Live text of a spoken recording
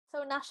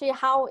So, Nashi,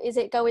 how is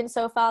it going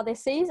so far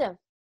this season?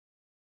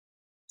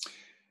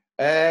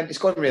 It's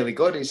going really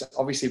good. It's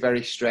obviously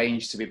very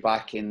strange to be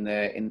back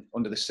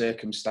under the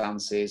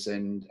circumstances,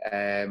 and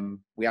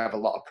we have a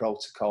lot of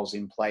protocols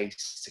in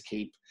place to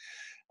keep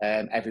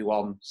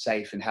everyone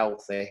safe and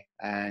healthy.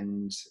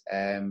 And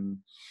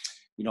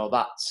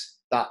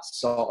that's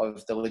sort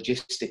of the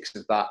logistics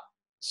of that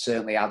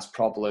certainly adds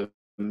problems.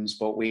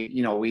 But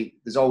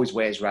there's always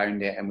ways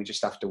around it, and we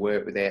just have to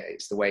work with it.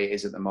 It's the way it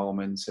is at the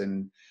moment,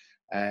 and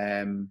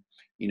we're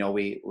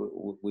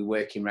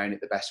working around it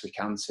the best we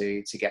can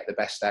to get the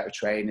best out of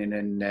training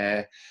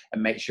and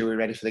make sure we're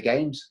ready for the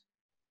games.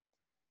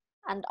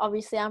 And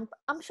obviously, I'm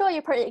sure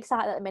you're pretty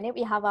excited at the minute.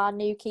 We have our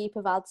new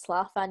keeper,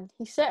 Vadslav, and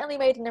he's certainly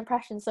made an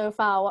impression so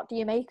far. What do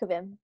you make of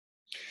him?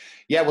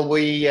 Yeah, well,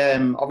 we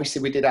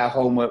obviously we did our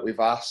homework with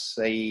Vas.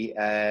 He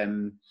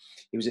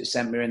was at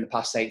St Mirren in the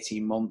past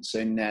 18 months,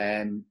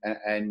 and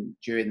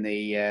during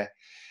the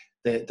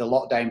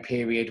lockdown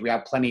period, we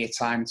had plenty of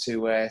time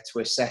to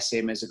assess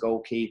him as a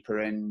goalkeeper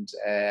and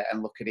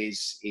look at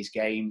his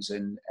games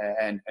and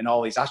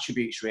all his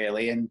attributes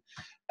really. And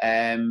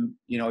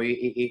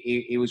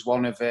he was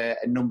one of a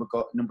number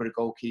of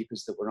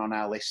goalkeepers that were on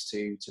our list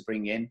to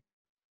bring in.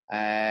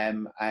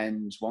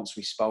 And once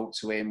we spoke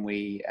to him,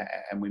 we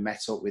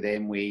met up with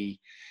him. We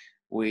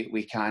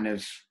kind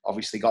of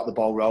obviously got the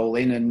ball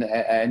rolling,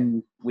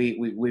 and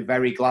we're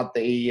very glad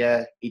that he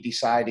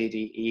decided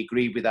he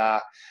agreed with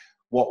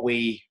what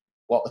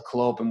the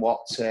club and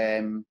what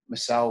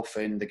myself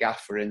and the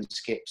gaffer and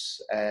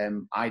Skip's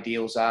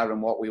ideals are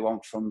and what we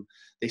want from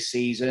this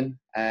season.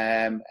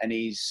 And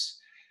he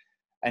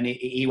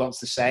wants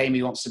the same.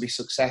 He wants to be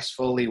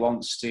successful. He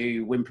wants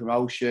to win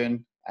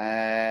promotion,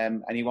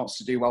 and he wants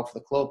to do well for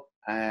the club.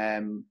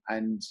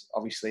 And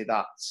obviously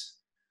that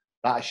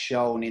has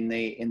shown in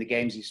the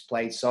games he's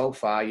played so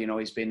far.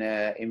 He's been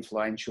an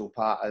influential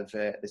part of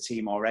the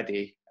team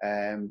already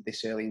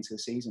this early into the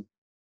season.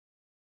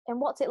 And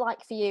what's it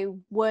like for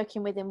you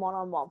working with him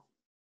one-on-one?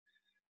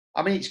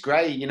 I mean, it's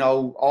great.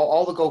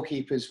 All the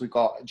goalkeepers we've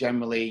got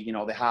generally,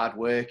 they're hard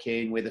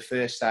working. We're the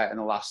first out and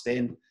the last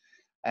in.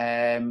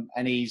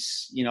 And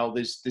he's,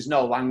 there's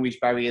no language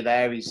barrier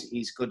there.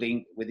 He's good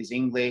with his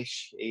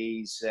English.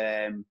 He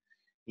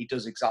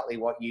does exactly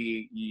what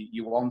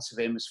you want of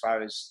him as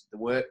far as the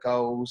work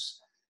goes.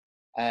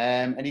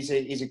 And he's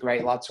a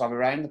great lad to have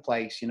around the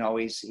place.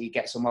 He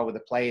gets on well with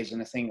the players,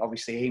 and I think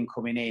obviously him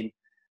coming in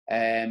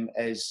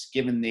has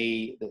given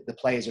the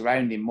players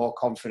around him more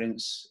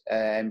confidence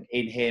in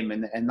him,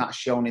 and that's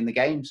shown in the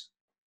games.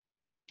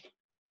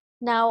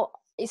 Now,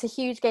 it's a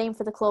huge game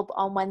for the club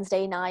on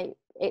Wednesday night.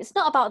 It's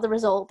not about the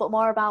result, but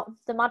more about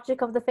the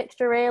magic of the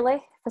fixture,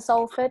 really, for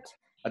Salford.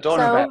 I don't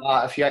know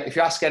about that. If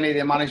you ask any of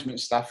the management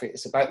staff,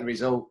 it's about the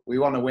result. We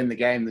want to win the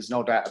game. There's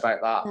no doubt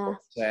about that.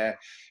 Yeah.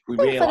 But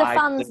I think for the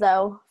fans,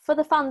 though,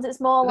 it's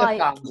more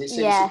like it's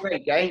a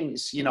great game.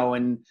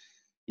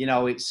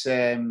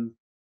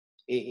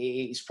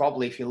 It's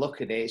probably, if you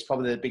look at it, it's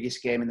probably the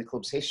biggest game in the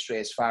club's history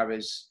as far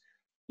as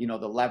the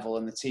level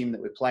and the team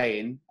that we're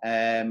playing.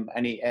 And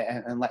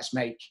let's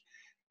make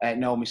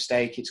no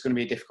mistake, it's going to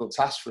be a difficult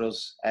task for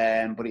us.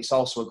 But it's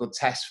also a good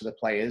test for the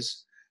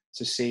players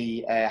to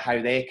see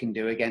how they can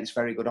do against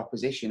very good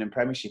opposition and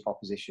Premiership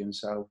opposition.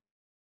 So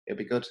it'll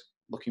be good.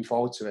 Looking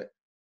forward to it.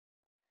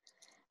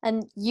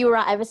 And you were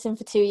at Everton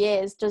for 2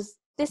 years. Does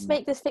this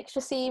make this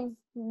fixture seem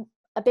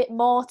a bit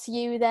more to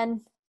you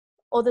than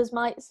others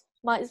might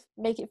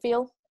make it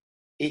feel?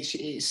 It's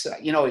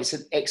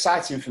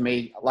exciting for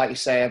me. Like you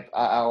say,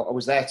 I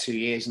was there 2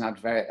 years and had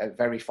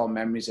very fond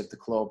memories of the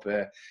club.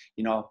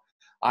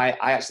 I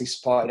actually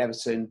supported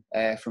Everton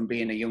from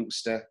being a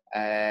youngster.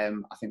 I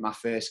think my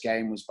first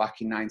game was back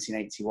in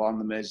 1981,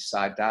 the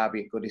Merseyside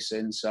derby at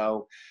Goodison.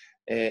 So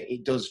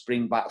it does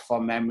bring back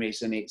fond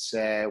memories, and it's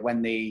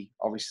when the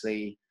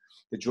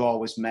draw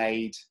was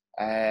made.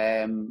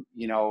 I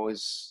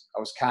was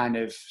kind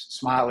of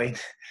smiling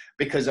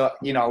because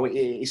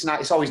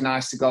it's always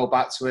nice to go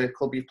back to a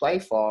club you play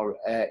for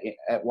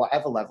at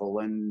whatever level,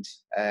 and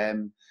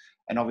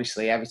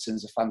obviously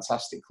Everton's a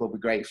fantastic club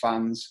with great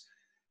fans.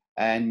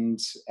 And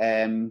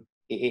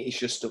it's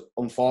just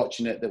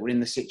unfortunate that we're in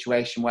the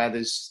situation where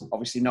there's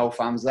obviously no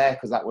fans there,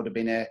 because that would have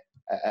been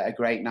a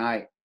great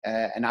night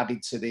and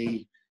added to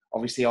the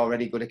obviously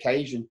already good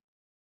occasion.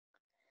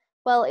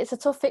 Well, it's a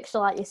tough fixture,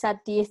 like you said.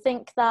 Do you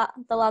think that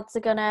the lads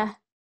are going to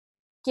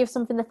give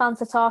something the fans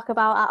to talk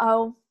about at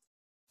home?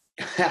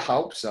 I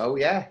hope so,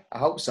 yeah. I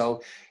hope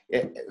so.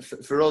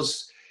 For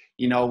us,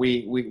 we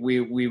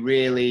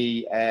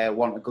really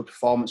want a good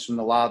performance from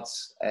the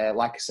lads.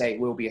 Like I say, it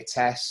will be a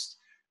test.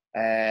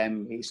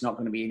 It's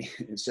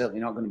certainly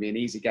not going to be an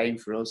easy game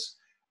for us,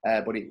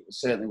 but it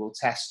certainly will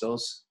test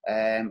us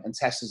and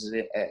test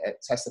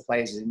the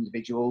players as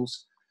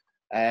individuals.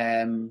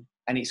 And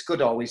it's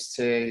good always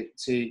to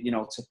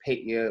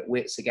pit your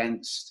wits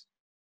against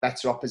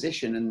better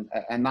opposition,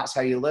 and that's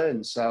how you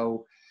learn.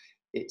 So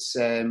it's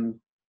I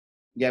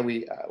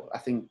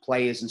think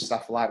players and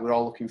stuff like we're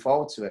all looking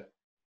forward to it.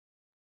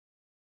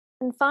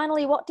 And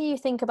finally, what do you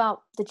think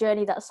about the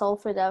journey that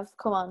Salford have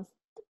come on?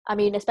 I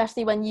mean,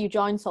 especially when you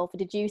joined Salford,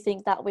 did you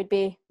think that we'd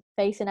be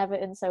facing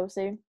Everton so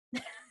soon?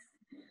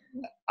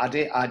 I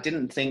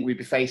didn't think we'd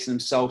be facing them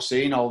so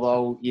soon,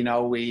 although, you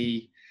know,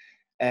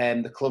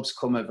 the club's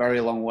come a very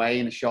long way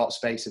in a short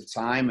space of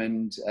time,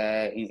 and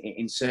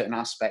in certain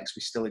aspects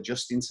we're still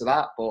adjusting to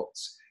that. But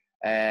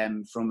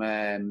from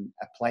a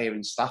player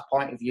and staff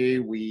point of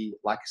view, we,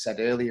 like I said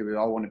earlier, we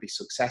all want to be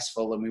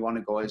successful and we want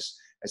to go as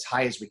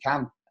high as we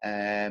can.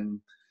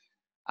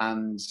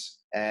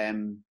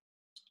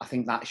 I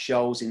think that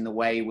shows in the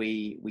way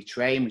we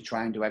train. We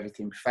try and do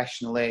everything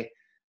professionally,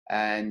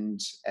 and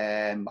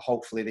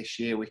hopefully this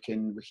year we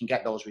can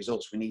get those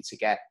results. We need to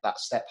get that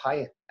step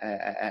higher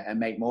and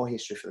make more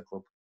history for the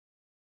club.